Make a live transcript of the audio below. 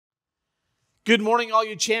Good morning, all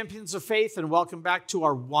you champions of faith, and welcome back to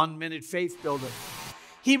our 1-minute faith builder.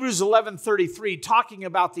 Hebrews 11:33, talking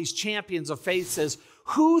about these champions of faith, says,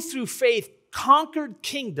 who through faith conquered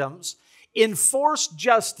kingdoms, enforced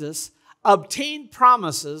justice, obtained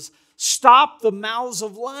promises, stopped the mouths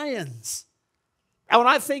of lions. And when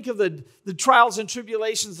I think of the trials and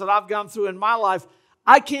tribulations that I've gone through in my life,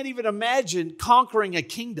 I can't even imagine conquering a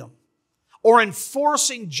kingdom, or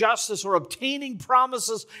enforcing justice, or obtaining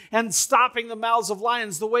promises and stopping the mouths of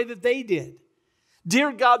lions the way that they did.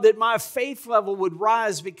 Dear God, that my faith level would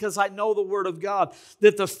rise because I know the Word of God.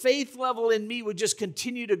 That the faith level in me would just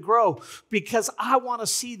continue to grow because I want to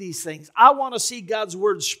see these things. I want to see God's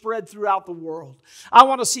Word spread throughout the world. I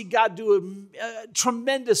want to see God do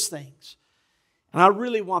tremendous things. And I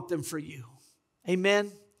really want them for you.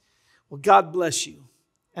 Amen. Well, God bless you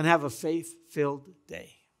and have a faith-filled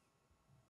day.